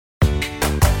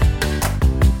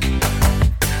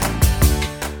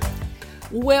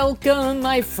Welcome,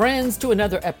 my friends, to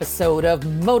another episode of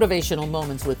Motivational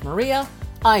Moments with Maria.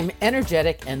 I'm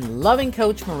energetic and loving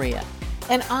Coach Maria,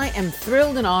 and I am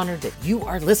thrilled and honored that you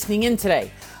are listening in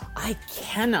today. I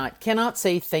cannot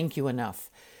say thank you enough.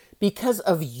 Because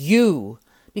of you,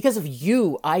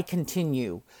 I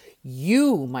continue.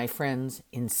 You, my friends,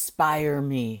 inspire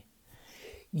me.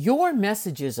 Your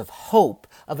messages of hope,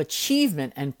 of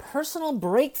achievement, and personal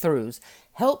breakthroughs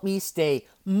help me stay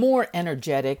more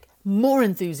energetic, more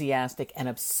enthusiastic, and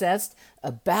obsessed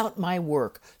about my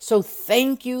work. So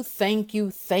thank you.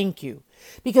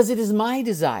 Because it is my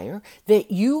desire that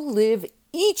you live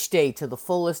each day to the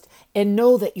fullest and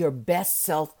know that your best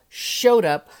self showed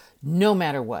up no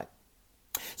matter what.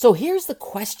 So here's the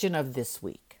question of this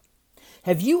week.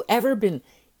 Have you ever been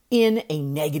in a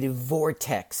negative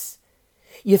vortex?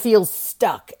 You feel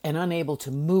stuck and unable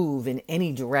to move in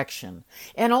any direction,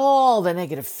 and all the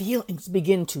negative feelings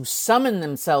begin to summon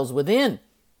themselves within.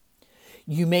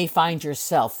 You may find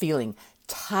yourself feeling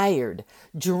tired,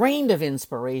 drained of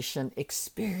inspiration,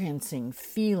 experiencing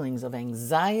feelings of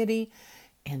anxiety,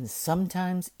 and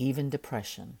sometimes even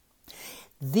depression.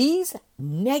 These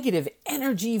negative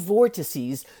energy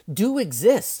vortices do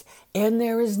exist, and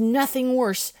there is nothing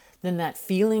worse than that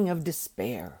feeling of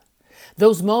despair.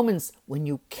 Those moments when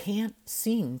you can't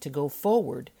seem to go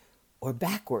forward or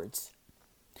backwards.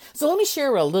 So let me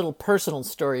share a little personal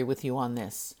story with you on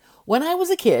this. When I was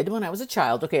a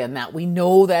child, and that we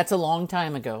know that's a long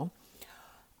time ago,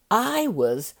 I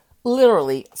was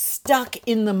literally stuck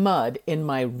in the mud in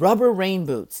my rubber rain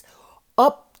boots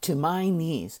up to my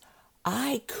knees.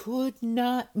 I could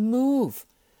not move.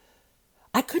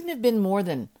 I couldn't have been more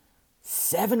than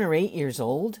 7 or 8 years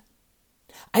old.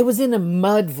 I was in a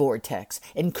mud vortex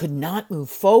and could not move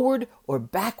forward or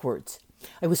backwards.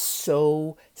 I was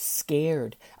so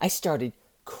scared. I started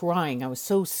crying. I was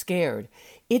so scared.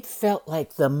 It felt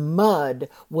like the mud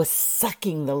was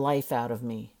sucking the life out of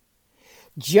me.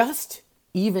 Just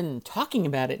even talking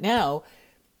about it now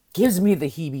gives me the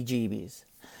heebie-jeebies.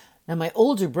 Now, my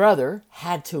older brother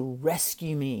had to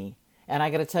rescue me. And I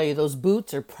got to tell you, those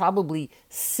boots are probably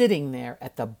sitting there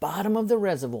at the bottom of the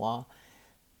reservoir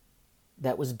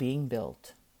that was being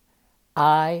built.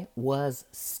 I was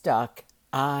stuck.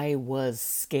 I was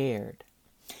scared.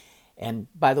 And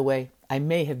by the way, I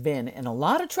may have been in a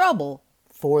lot of trouble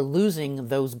for losing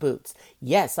those boots.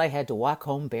 Yes, I had to walk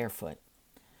home barefoot.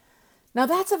 Now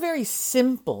that's a very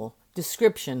simple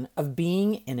description of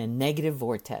being in a negative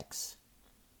vortex.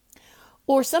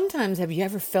 Or sometimes, have you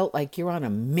ever felt like you're on a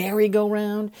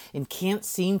merry-go-round and can't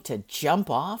seem to jump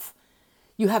off?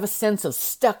 You have a sense of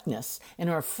stuckness and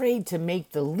are afraid to make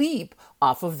the leap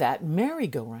off of that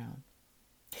merry-go-round.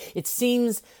 It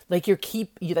seems like you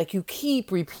keep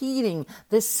repeating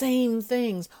the same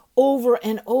things over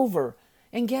and over.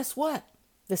 And guess what?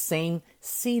 The same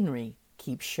scenery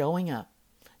keeps showing up,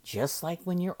 just like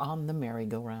when you're on the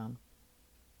merry-go-round.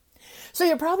 So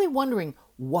you're probably wondering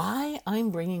why I'm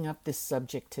bringing up this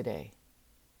subject today.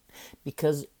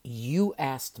 Because you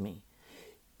asked me.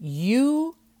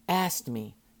 You asked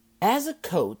me as a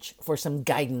coach for some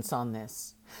guidance on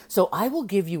this. So I will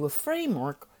give you a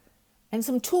framework and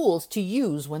some tools to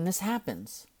use when this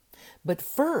happens. But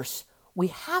first, we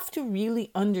have to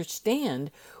really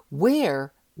understand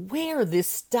where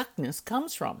this stuckness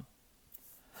comes from.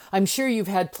 I'm sure you've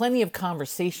had plenty of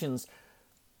conversations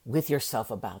with yourself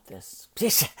about this.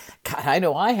 God, I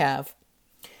know I have.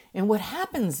 And what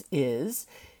happens is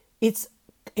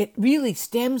it really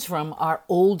stems from our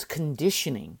old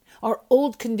conditioning.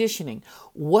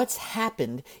 What's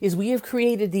happened is we have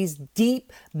created these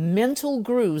deep mental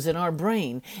grooves in our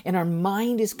brain, and our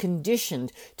mind is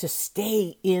conditioned to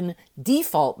stay in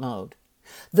default mode.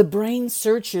 The brain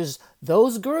searches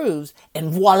those grooves,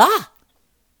 and voila!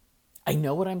 I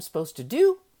know what I'm supposed to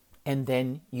do, and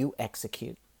then you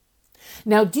execute.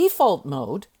 Now, default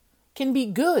mode can be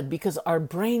good because our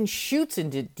brain shoots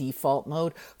into default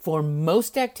mode for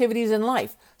most activities in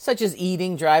life, such as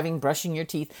eating, driving, brushing your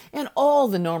teeth, and all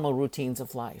the normal routines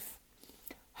of life.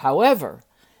 However,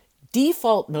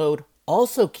 default mode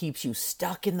also keeps you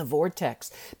stuck in the vortex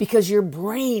because your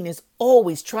brain is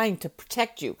always trying to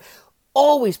protect you,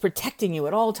 always protecting you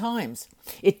at all times.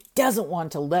 It doesn't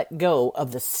want to let go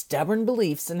of the stubborn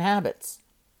beliefs and habits.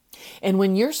 And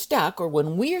when you're stuck, or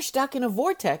when we're stuck in a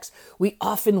vortex, we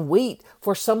often wait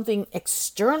for something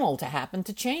external to happen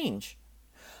to change.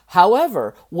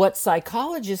 However, what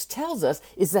psychologists tells us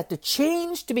is that the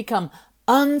change to become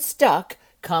unstuck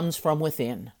comes from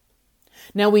within.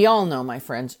 Now, we all know, my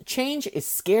friends, change is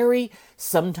scary,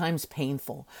 sometimes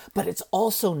painful, but it's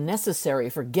also necessary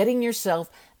for getting yourself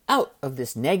out of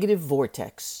this negative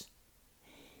vortex.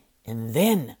 And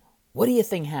then, what do you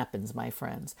think happens, my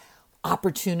friends?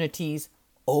 Opportunities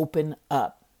open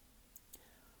up.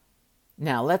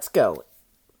 Now, let's go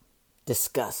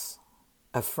discuss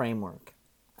a framework.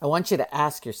 I want you to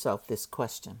ask yourself this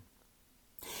question.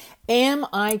 Am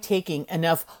I taking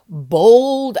enough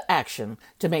bold action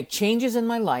to make changes in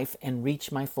my life and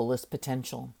reach my fullest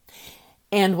potential?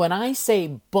 And when I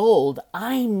say bold,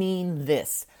 I mean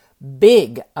this: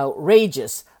 big,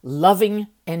 outrageous, loving,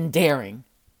 and daring.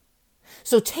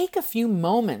 So take a few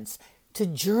moments to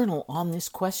journal on this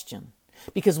question,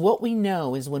 because what we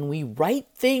know is when we write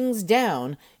things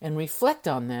down and reflect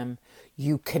on them,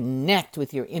 you connect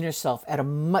with your inner self at a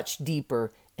much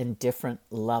deeper and different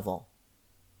level.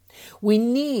 We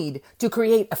need to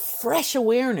create a fresh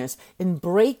awareness and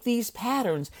break these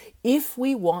patterns if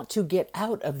we want to get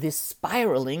out of this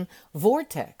spiraling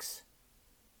vortex.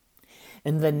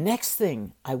 And the next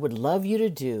thing I would love you to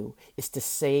do is to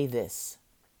say this: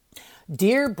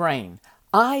 Dear brain,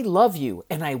 I love you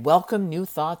and I welcome new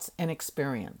thoughts and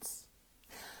experience.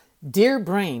 Dear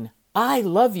brain, I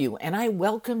love you and I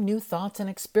welcome new thoughts and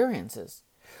experiences.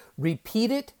 Repeat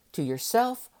it to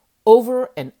yourself over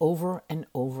and over and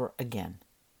over again.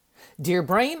 Dear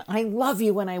brain, I love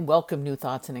you and I welcome new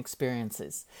thoughts and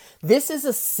experiences. This is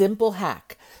a simple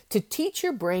hack to teach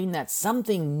your brain that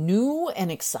something new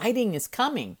and exciting is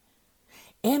coming.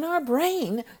 And our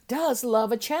brain does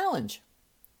love a challenge.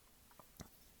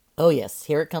 Oh yes,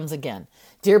 here it comes again.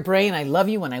 Dear brain, I love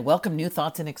you and I welcome new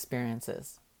thoughts and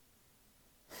experiences.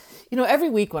 You know, every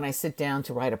week when I sit down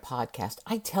to write a podcast,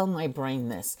 I tell my brain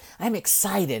this: I'm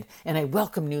excited and I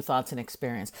welcome new thoughts and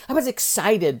experience. I was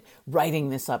excited writing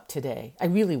this up today. I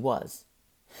really was.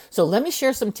 So let me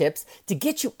share some tips to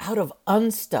get you out of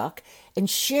unstuck and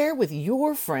share with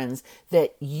your friends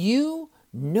that you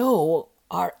know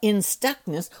are in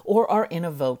stuckness or are in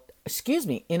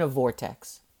a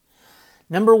vortex.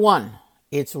 Number one,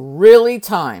 it's really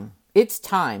time. It's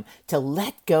time to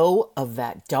let go of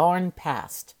that darn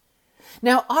past.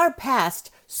 Now, our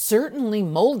past certainly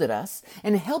molded us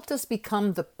and helped us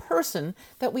become the person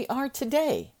that we are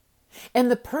today.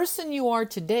 And the person you are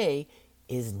today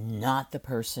is not the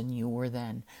person you were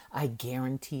then. I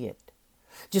guarantee it.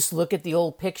 Just look at the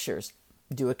old pictures.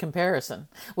 Do a comparison.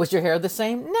 Was your hair the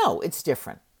same? No, it's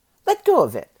different. Let go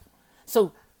of it.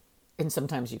 And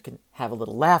sometimes you can have a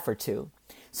little laugh or two.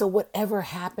 So whatever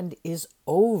happened is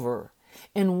over.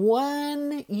 And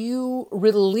when you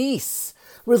release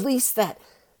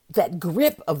that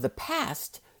grip of the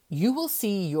past, you will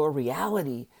see your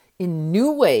reality in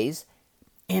new ways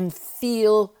and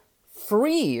feel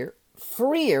freer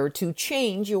to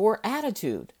change your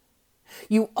attitude.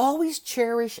 You always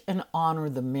cherish and honor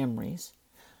the memories,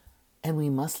 and we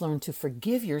must learn to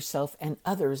forgive yourself and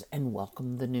others and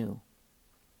welcome the new.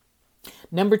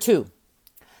 Number 2,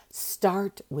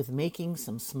 start with making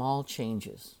some small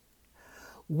changes.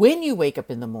 When you wake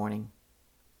up in the morning,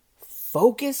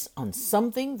 focus on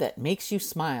something that makes you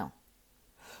smile.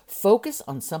 Focus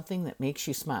on something that makes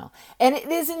you smile. And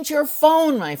it isn't your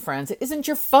phone, my friends. It isn't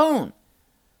your phone.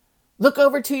 Look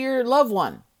over to your loved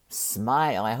one.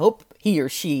 Smile. I hope he or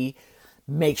she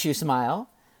makes you smile.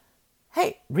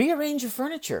 Hey, rearrange your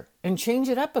furniture and change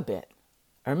it up a bit.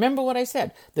 Remember what I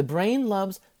said. The brain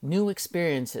loves new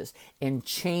experiences, and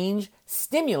change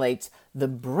stimulates the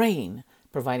brain,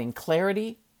 providing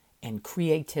clarity and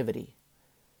creativity.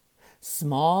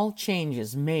 Small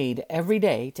changes made every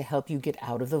day to help you get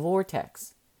out of the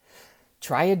vortex.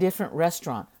 Try a different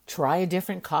restaurant. Try a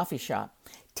different coffee shop.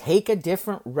 Take a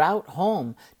different route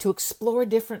home to explore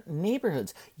different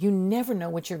neighborhoods. You never know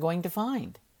what you're going to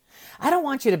find. I don't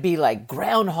want you to be like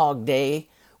Groundhog Day,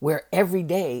 where every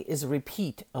day is a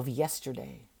repeat of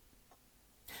yesterday.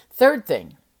 Third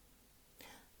thing,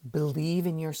 believe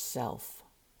in yourself.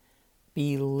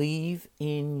 Believe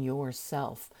in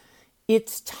yourself.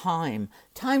 It's time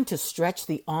to stretch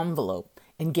the envelope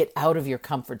and get out of your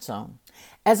comfort zone.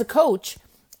 As a coach,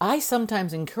 I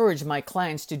sometimes encourage my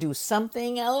clients to do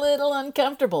something a little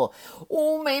uncomfortable,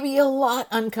 or maybe a lot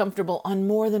uncomfortable on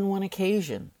more than one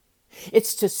occasion.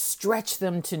 It's to stretch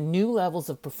them to new levels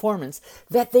of performance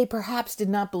that they perhaps did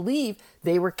not believe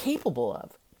they were capable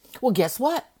of. Well, guess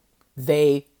what?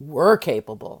 They were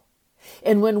capable.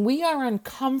 And when we are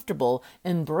uncomfortable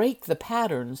and break the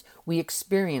patterns, we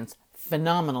experience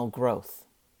phenomenal growth.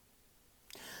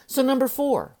 So number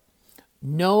 4,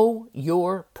 know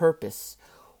your purpose.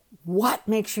 What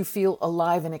makes you feel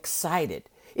alive and excited?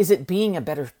 Is it being a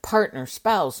better partner,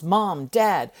 spouse, mom,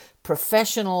 dad,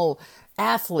 professional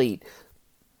athlete?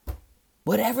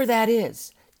 Whatever that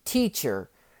is, teacher,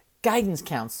 guidance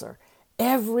counselor,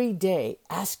 every day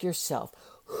ask yourself,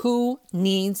 Who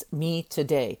needs me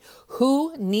today?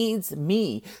 Who needs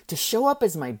me to show up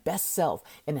as my best self?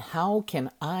 And how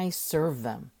can I serve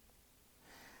them?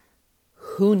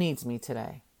 Who needs me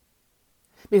today?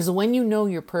 Because when you know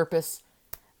your purpose,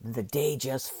 the day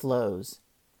just flows.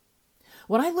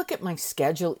 When I look at my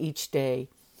schedule each day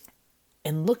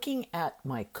and looking at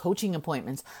my coaching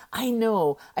appointments, I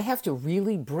know I have to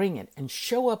really bring it and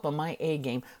show up on my A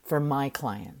game for my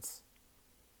clients.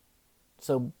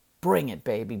 So bring it,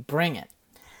 baby, bring it.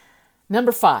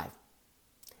 Number 5,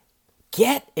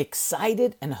 get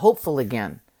excited and hopeful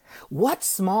again. What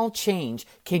small change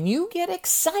can you get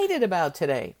excited about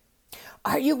today?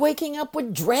 Are you waking up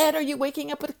with dread? Are you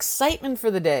waking up with excitement for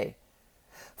the day?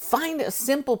 Find a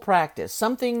simple practice,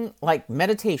 something like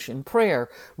meditation, prayer,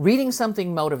 reading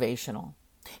something motivational,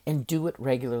 and do it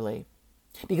regularly.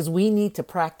 Because we need to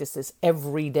practice this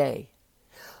every day.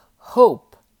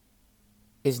 Hope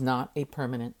is not a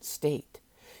permanent state.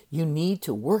 You need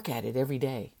to work at it every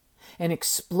day and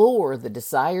explore the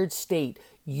desired state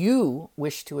you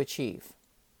wish to achieve.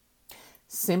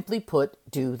 Simply put,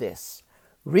 do this.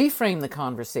 Reframe the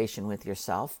conversation with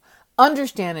yourself.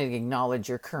 Understand and acknowledge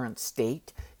your current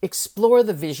state. Explore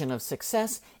the vision of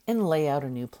success and lay out a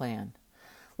new plan.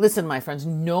 Listen, my friends,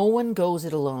 no one goes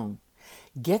it alone.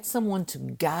 Get someone to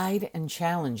guide and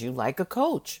challenge you like a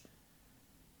coach.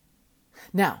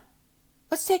 Now,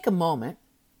 let's take a moment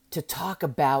to talk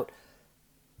about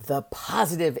the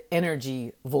positive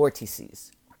energy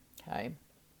vortices. Okay?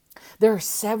 There are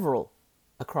several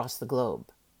across the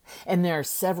globe. And there are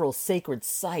several sacred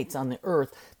sites on the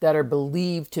earth that are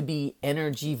believed to be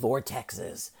energy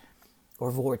vortexes, or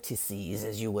vortices,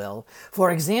 as you will.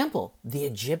 For example, the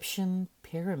Egyptian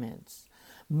pyramids,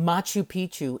 Machu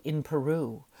Picchu in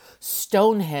Peru,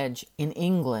 Stonehenge in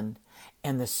England,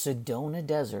 and the Sedona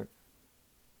Desert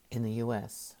in the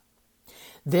U.S.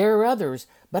 There are others,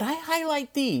 but I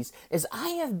highlight these as I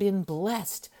have been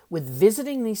blessed with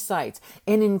visiting these sites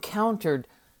and encountered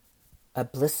a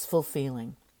blissful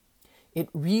feeling. It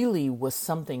really was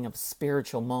something of a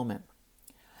spiritual moment.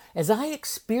 As I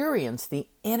experienced the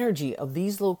energy of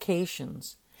these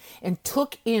locations and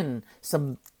took in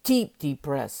some deep, deep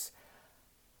breaths,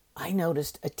 I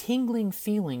noticed a tingling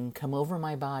feeling come over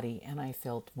my body and I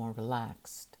felt more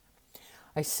relaxed.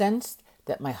 I sensed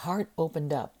that my heart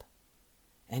opened up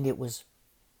and it was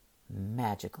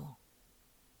magical.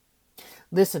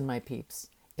 Listen, my peeps.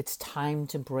 It's time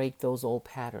to break those old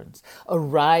patterns.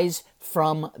 Arise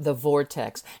from the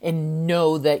vortex and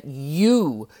know that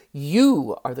you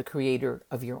are the creator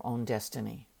of your own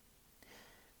destiny.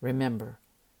 Remember,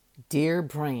 dear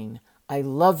brain, I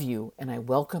love you and I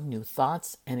welcome new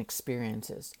thoughts and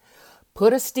experiences.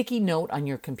 Put a sticky note on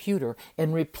your computer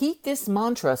and repeat this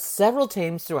mantra several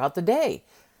times throughout the day.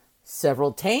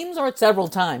 Several times throughout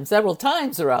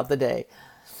the day.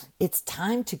 It's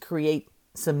time to create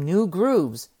some new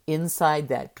grooves inside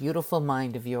that beautiful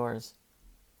mind of yours.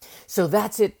 So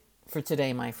that's it for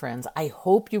today, my friends. I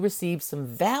hope you received some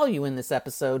value in this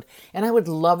episode, and I would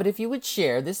love it if you would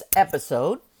share this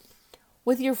episode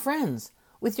with your friends,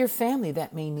 with your family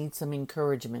that may need some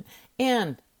encouragement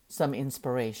and some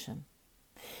inspiration.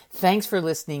 Thanks for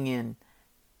listening in.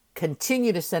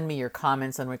 Continue to send me your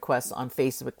comments and requests on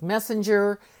Facebook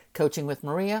Messenger, Coaching with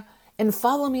Maria, and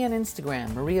follow me on Instagram,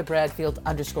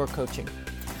 MariaBradfield_coaching.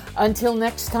 Until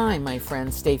next time, my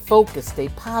friends, stay focused, stay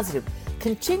positive,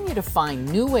 continue to find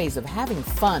new ways of having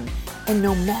fun, and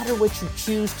no matter what you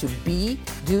choose to be,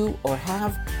 do, or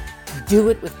have, do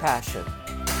it with passion.